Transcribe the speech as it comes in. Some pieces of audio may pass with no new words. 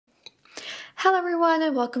Hello everyone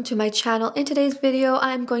and welcome to my channel. In today's video,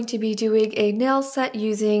 I'm going to be doing a nail set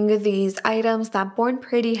using these items that Born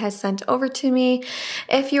Pretty has sent over to me.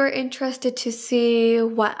 If you're interested to see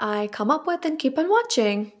what I come up with, then keep on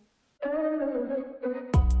watching.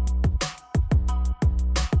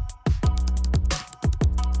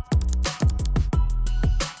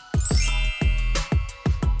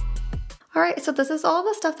 Alright, so this is all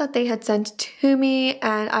the stuff that they had sent to me,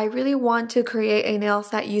 and I really want to create a nail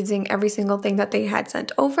set using every single thing that they had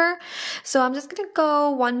sent over. So I'm just going to go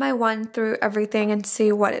one by one through everything and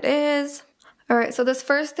see what it is. Alright, so this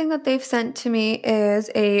first thing that they've sent to me is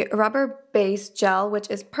a rubber base gel, which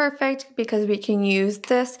is perfect because we can use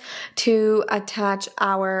this to attach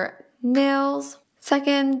our nails.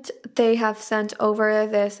 Second, they have sent over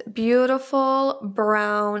this beautiful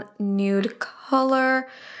brown nude color.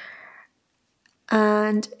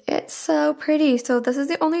 And it's so pretty. So this is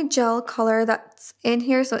the only gel color that's in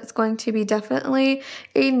here. So it's going to be definitely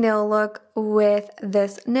a nail look with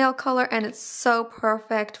this nail color. And it's so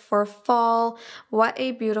perfect for fall. What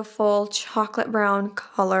a beautiful chocolate brown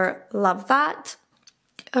color. Love that.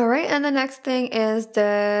 Alright, and the next thing is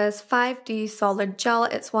this 5D solid gel.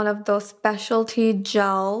 It's one of those specialty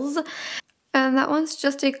gels. And that one's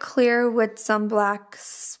just a clear with some black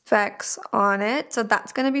specks on it. So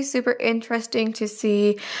that's going to be super interesting to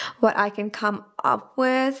see what I can come up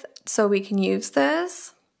with so we can use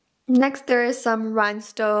this. Next, there is some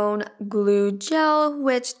rhinestone glue gel,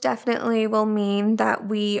 which definitely will mean that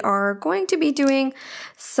we are going to be doing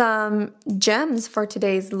some gems for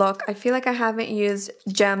today's look. I feel like I haven't used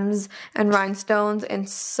gems and rhinestones in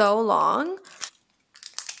so long.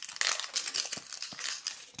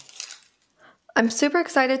 I'm super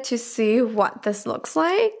excited to see what this looks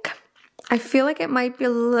like. I feel like it might be a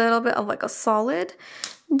little bit of like a solid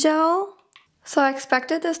gel. So I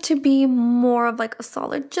expected this to be more of like a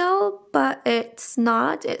solid gel, but it's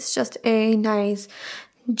not. It's just a nice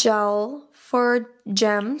gel for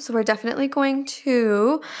gems. So we're definitely going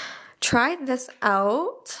to try this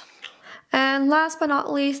out. And last but not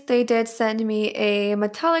least, they did send me a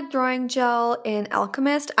metallic drawing gel in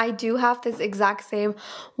Alchemist. I do have this exact same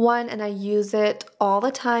one and I use it all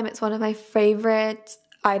the time. It's one of my favorite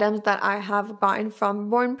items that I have gotten from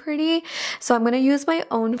Born Pretty. So I'm going to use my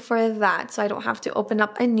own for that so I don't have to open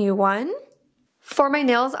up a new one. For my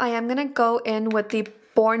nails, I am going to go in with the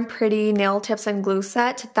Born Pretty nail tips and glue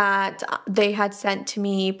set that they had sent to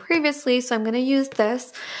me previously. So I'm going to use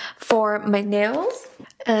this for my nails.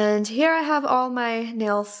 And here I have all my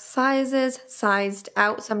nail sizes sized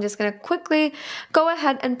out. So I'm just going to quickly go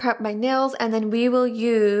ahead and prep my nails and then we will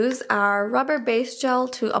use our rubber base gel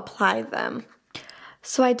to apply them.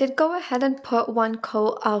 So I did go ahead and put one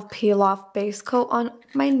coat of peel off base coat on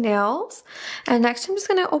my nails. And next I'm just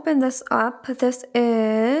going to open this up. This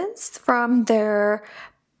is from their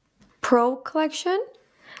Pro collection.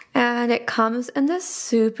 And it comes in this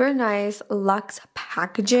super nice luxe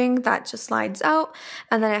packaging that just slides out.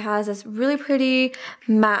 And then it has this really pretty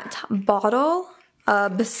matte bottle.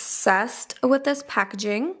 Obsessed with this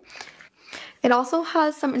packaging. It also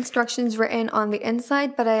has some instructions written on the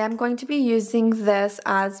inside, but I am going to be using this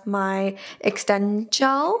as my extend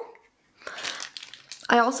gel.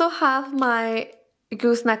 I also have my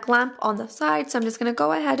gooseneck lamp on the side, so I'm just going to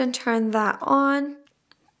go ahead and turn that on.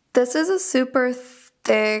 This is a super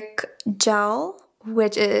thick gel,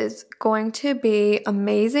 which is going to be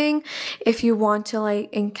amazing if you want to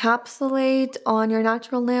like encapsulate on your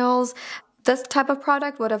natural nails. This type of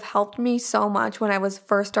product would have helped me so much when I was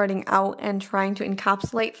first starting out and trying to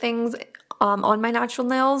encapsulate things on my natural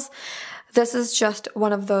nails. This is just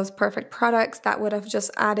one of those perfect products that would have just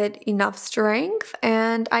added enough strength,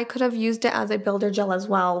 and I could have used it as a builder gel as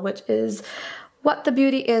well, which is what the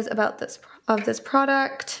beauty is about this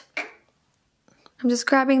product. I'm just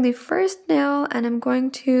grabbing the first nail and I'm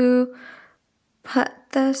going to put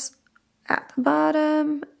this at the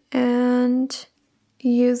bottom and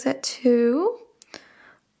use it to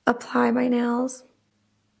apply my nails.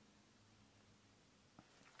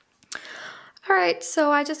 Alright,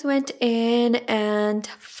 so I just went in and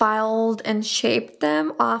filed and shaped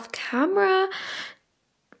them off camera.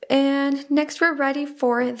 And next we're ready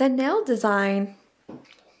for the nail design.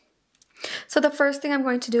 So the first thing I'm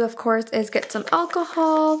going to do, of course, is get some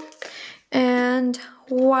alcohol and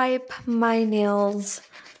wipe my nails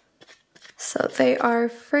so they are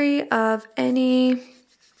free of any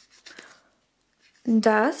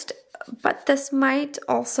dust. But this might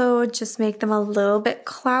also just make them a little bit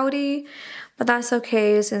cloudy, but that's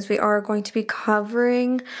okay since we are going to be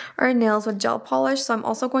covering our nails with gel polish. So I'm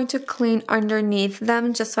also going to clean underneath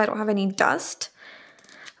them just so I don't have any dust.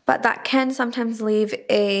 But that can sometimes leave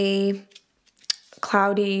a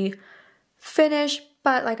cloudy finish,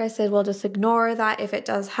 but like I said, we'll just ignore that if it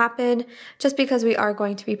does happen, just because we are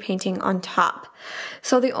going to be painting on top.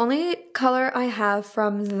 So the only color I have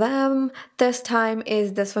from them this time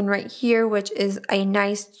is this one right here, which is a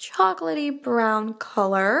nice chocolatey brown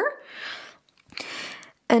color.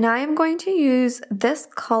 And I am going to use this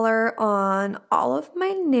color on all of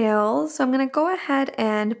my nails. So I'm going to go ahead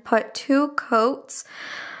and put 2 coats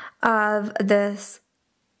of this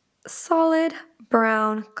solid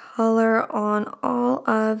brown color on all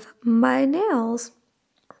of my nails.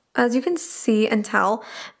 As you can see and tell,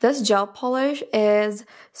 this gel polish is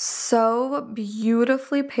so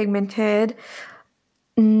beautifully pigmented,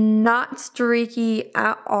 not streaky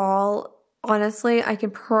at all. Honestly, I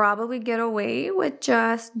could probably get away with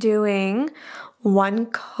just doing 1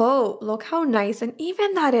 coat. Look how nice and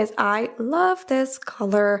even that is. I love this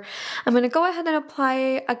color. I'm going to go ahead and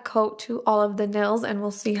apply a coat to all of the nails and we'll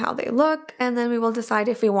see how they look. And then we will decide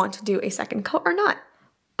if we want to do a second coat or not.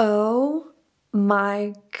 Oh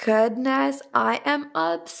my goodness. I am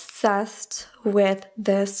obsessed with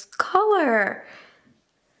this color.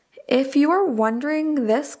 If you are wondering,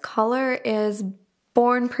 this color is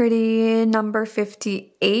Born Pretty number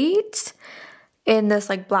 58 in this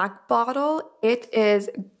like black bottle. It is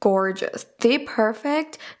gorgeous. The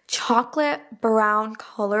perfect chocolate brown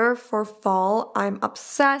color for fall. I'm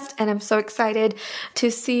obsessed and I'm so excited to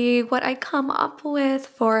see what I come up with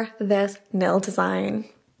for this nail design.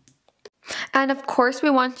 And of course we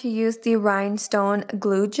want to use the rhinestone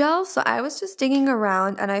glue gel. So I was just digging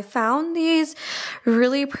around and I found these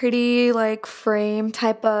really pretty like frame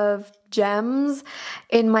type of gems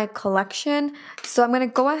in my collection. So I'm going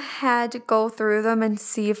to go ahead, go through them and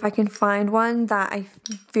see if I can find one that I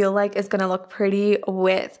feel like is going to look pretty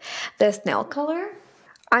with this nail color.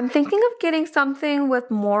 I'm thinking of getting something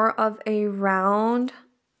with more of a round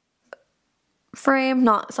frame,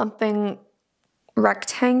 not something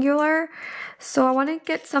rectangular. So I want to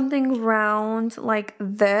get something round like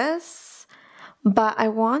this, but I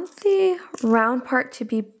want the round part to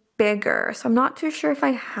be bigger. So I'm not too sure if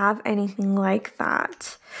I have anything like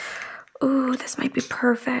that. Ooh, this might be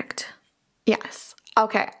perfect. Yes.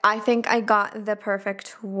 Okay, I think I got the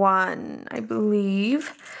perfect one, I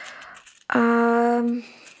believe.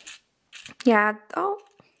 Yeah. Oh.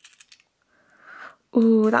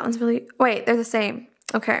 Ooh, that one's really... Wait, they're the same.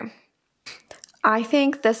 Okay. I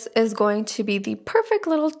think this is going to be the perfect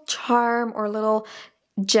little charm or little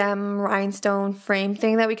gem rhinestone frame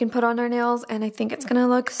thing that we can put on our nails, and I think it's gonna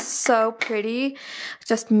look so pretty,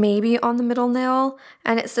 just maybe on the middle nail.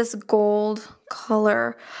 And it's this gold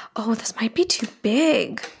color. Oh, this might be too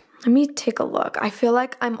big. Let me take a look. I feel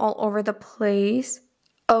like I'm all over the place.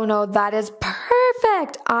 Oh no, that is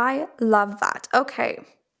perfect. I love that. Okay.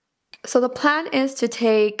 So the plan is to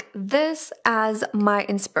take this as my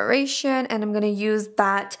inspiration and I'm going to use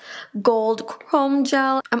that gold chrome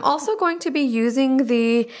gel. I'm also going to be using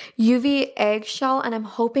the UV eggshell and I'm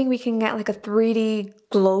hoping we can get like a 3D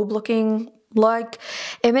globe looking look.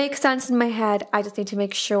 It makes sense in my head. I just need to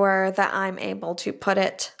make sure that I'm able to put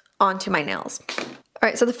it onto my nails.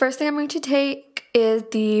 Alright, so the first thing I'm going to take is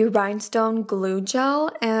the rhinestone glue gel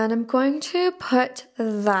and I'm going to put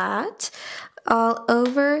that all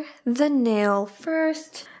over the nail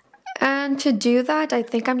first. And to do that, I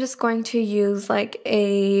think I'm just going to use like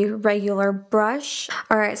a regular brush.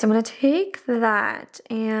 Alright, so I'm going to take that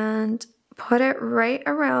and put it right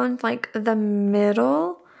around like the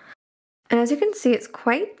middle. And as you can see, it's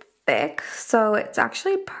quite thick, so it's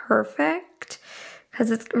actually perfect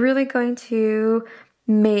because it's really going to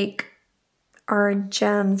make our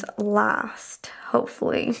gems last,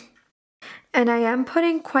 hopefully. And I am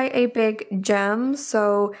putting quite a big gem,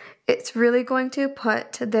 so it's really going to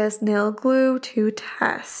put this nail glue to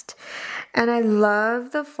test. And I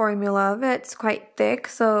love the formula of it. It's quite thick,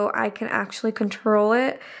 so I can actually control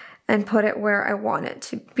it and put it where I want it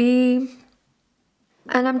to be.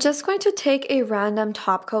 And I'm just going to take a random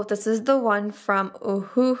top coat. This is the one from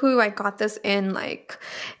Ohuhu. I got this in like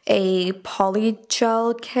a poly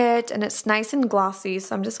gel kit and it's nice and glossy.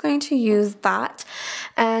 So I'm just going to use that.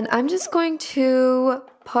 And I'm just going to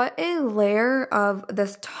put a layer of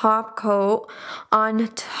this top coat on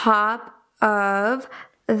top of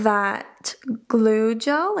that glue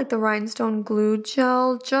gel, like the rhinestone glue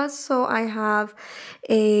gel, just so I have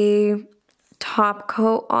a top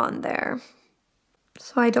coat on there.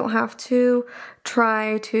 So I don't have to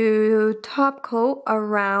try to top coat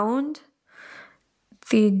around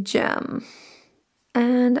the gem.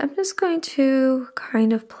 And I'm just going to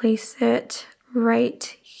kind of place it right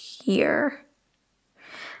here.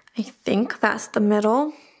 I think that's the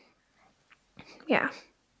middle. Yeah.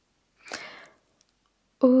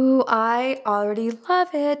 Ooh, I already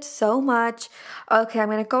love it so much. Okay, I'm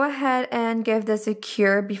gonna go ahead and give this a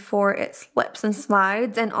cure before it slips and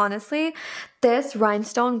slides. And honestly, this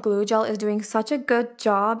rhinestone glue gel is doing such a good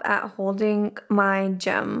job at holding my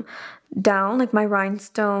gem down, like my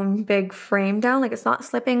rhinestone big frame down. Like it's not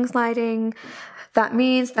slipping, sliding. That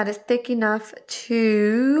means that it's thick enough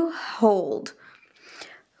to hold.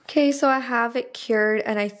 Okay, so I have it cured,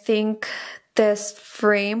 and I think this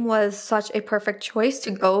frame was such a perfect choice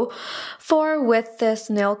to go for with this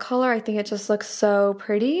nail color. I think it just looks so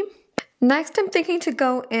pretty. Next, I'm thinking to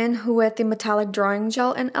go in with the metallic drawing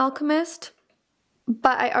gel in Alchemist,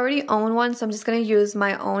 but I already own one, so I'm just going to use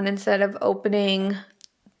my own instead of opening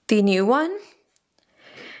the new one.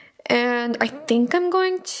 And I think I'm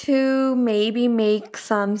going to maybe make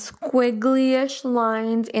some squiggly-ish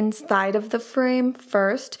lines inside of the frame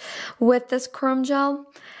first with this chrome gel.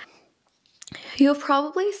 You've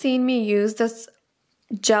probably seen me use this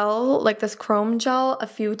gel, like this chrome gel, a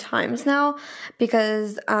few times now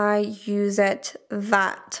because I use it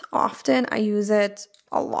that often. I use it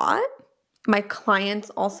a lot. My clients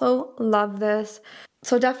also love this.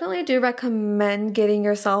 So definitely do recommend getting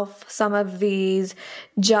yourself some of these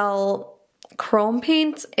gel chrome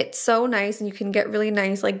paints. It's so nice, and you can get really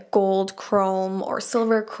nice like gold chrome or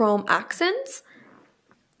silver chrome accents.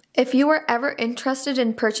 If you are ever interested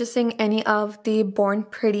in purchasing any of the Born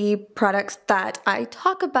Pretty products that I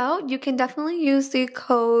talk about, you can definitely use the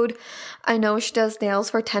code I know she does nails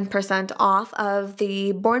for 10% off of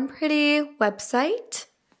the Born Pretty website.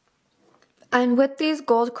 And with these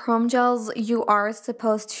gold chrome gels, you are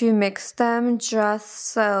supposed to mix them just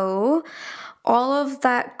so all of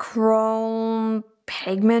that chrome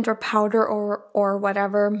pigment or powder or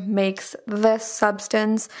whatever makes this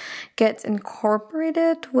substance gets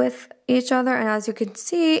incorporated with each other. And as you can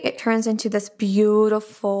see, it turns into this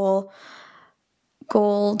beautiful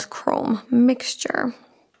gold chrome mixture.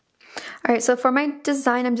 All right, so for my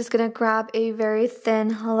design, I'm just gonna grab a very thin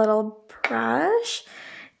little brush.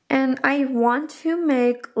 And I want to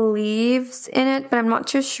make leaves in it, but I'm not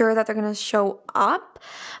too sure that they're going to show up.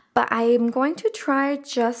 But I'm going to try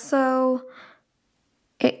just so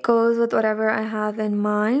it goes with whatever I have in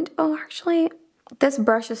mind. Oh, actually, this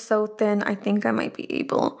brush is so thin, I think I might be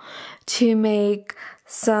able to make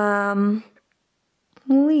some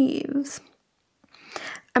leaves.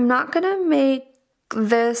 I'm not going to make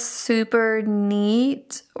this super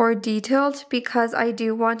neat or detailed because I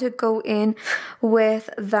do want to go in with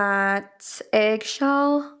that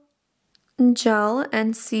eggshell gel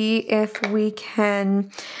and see if we can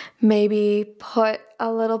maybe put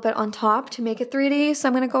a little bit on top to make it 3D. So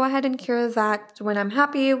I'm going to go ahead and cure that when I'm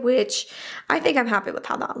happy, which I think I'm happy with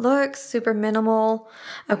how that looks. Super minimal.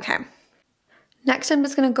 Okay. Next, I'm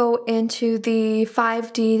just going to go into the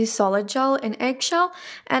 5D solid gel in eggshell,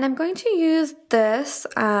 and I'm going to use this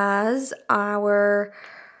as our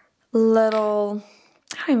little,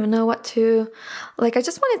 I don't even know what to, like I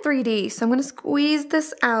just want it 3D, so I'm going to squeeze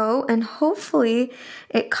this out and hopefully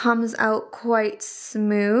it comes out quite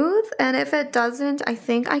smooth. And if it doesn't, I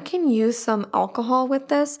think I can use some alcohol with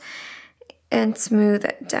this and smooth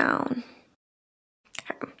it down.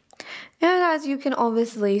 Okay. And as you can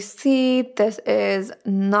obviously see, this is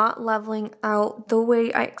not leveling out the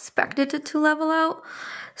way I expected it to level out.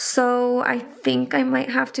 So I think I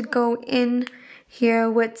might have to go in here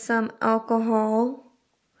with some alcohol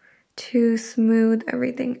to smooth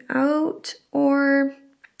everything out. Or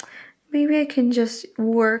maybe I can just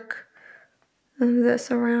work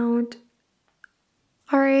this around.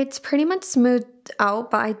 Alright, it's pretty much smoothed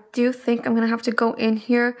out, but I do think I'm going to have to go in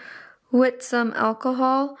here with some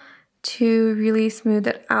alcohol to really smooth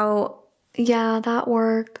it out. Yeah, that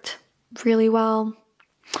worked really well.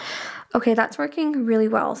 Okay, that's working really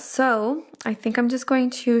well. So I think I'm just going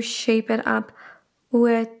to shape it up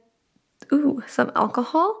with, some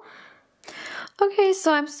alcohol. Okay,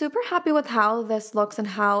 so I'm super happy with how this looks and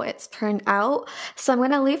how it's turned out. So I'm going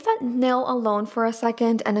to leave that nail alone for a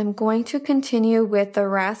second, and I'm going to continue with the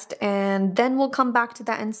rest, and then we'll come back to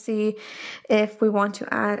that and see if we want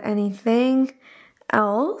to add anything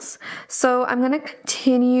else. So I'm going to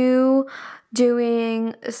continue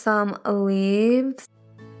doing some leaves.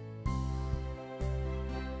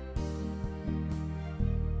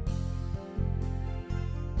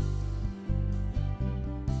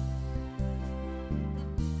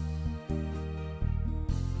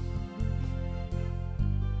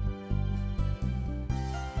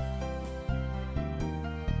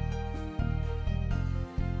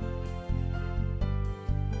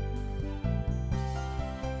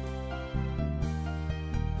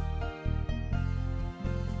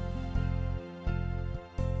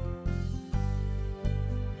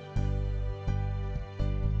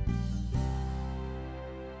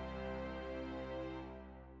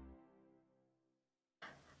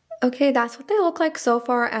 Okay, that's what they look like so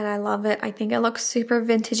far, and I love it. I think it looks super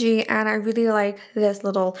vintagey, and I really like this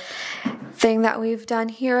little thing that we've done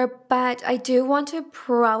here, but I do want to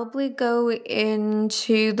probably go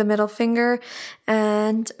into the middle finger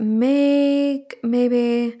and make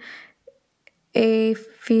maybe a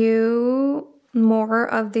few more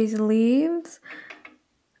of these leaves.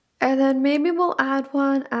 And then maybe we'll add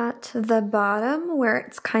one at the bottom where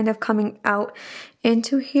it's kind of coming out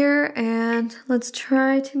into here. And let's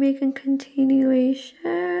try to make a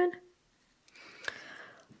continuation.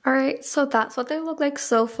 Alright, so that's what they look like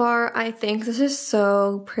so far. I think this is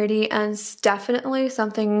so pretty and it's definitely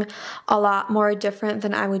something a lot more different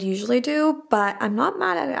than I would usually do, but I'm not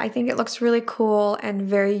mad at it. I think it looks really cool and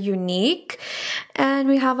very unique. And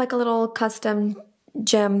we have like a little custom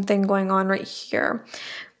gem thing going on right here.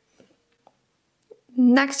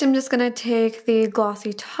 Next, I'm just going to take the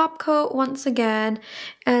glossy top coat once again,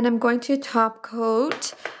 and I'm going to top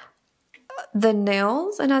coat the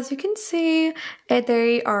nails. And as you can see,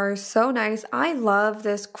 they are so nice. I love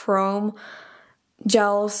this chrome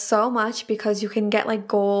gel so much because you can get like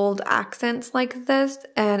gold accents like this,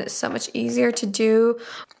 and it's so much easier to do.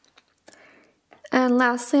 And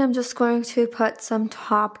lastly, I'm just going to put some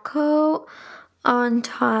top coat on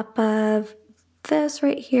top of this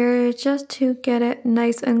right here just to get it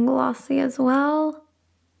nice and glossy as well.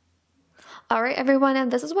 Alright everyone, and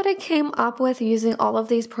this is what I came up with using all of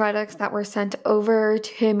these products that were sent over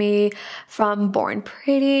to me from Born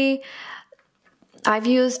Pretty. I've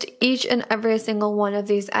used each and every single one of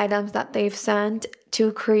these items that they've sent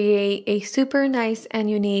to create a super nice and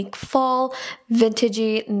unique fall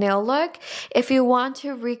vintagey nail look. If you want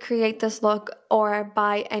to recreate this look or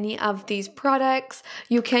buy any of these products,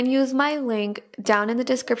 you can use my link down in the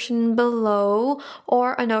description below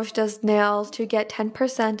or Anosh Does Nails to get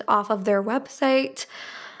 10% off of their website.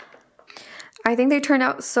 I think they turn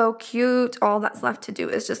out so cute. All that's left to do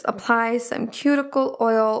is just apply some cuticle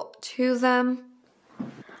oil to them.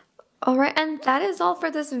 Alright, and that is all for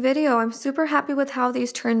this video. I'm super happy with how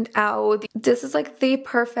these turned out. This is like the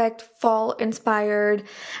perfect fall inspired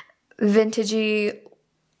vintagey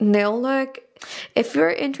nail look. If you're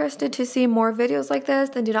interested to see more videos like this,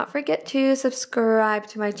 then do not forget to subscribe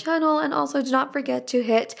to my channel, and also do not forget to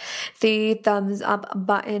hit the thumbs up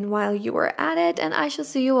button while you are at it, and I shall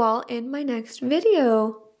see you all in my next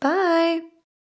video. Bye!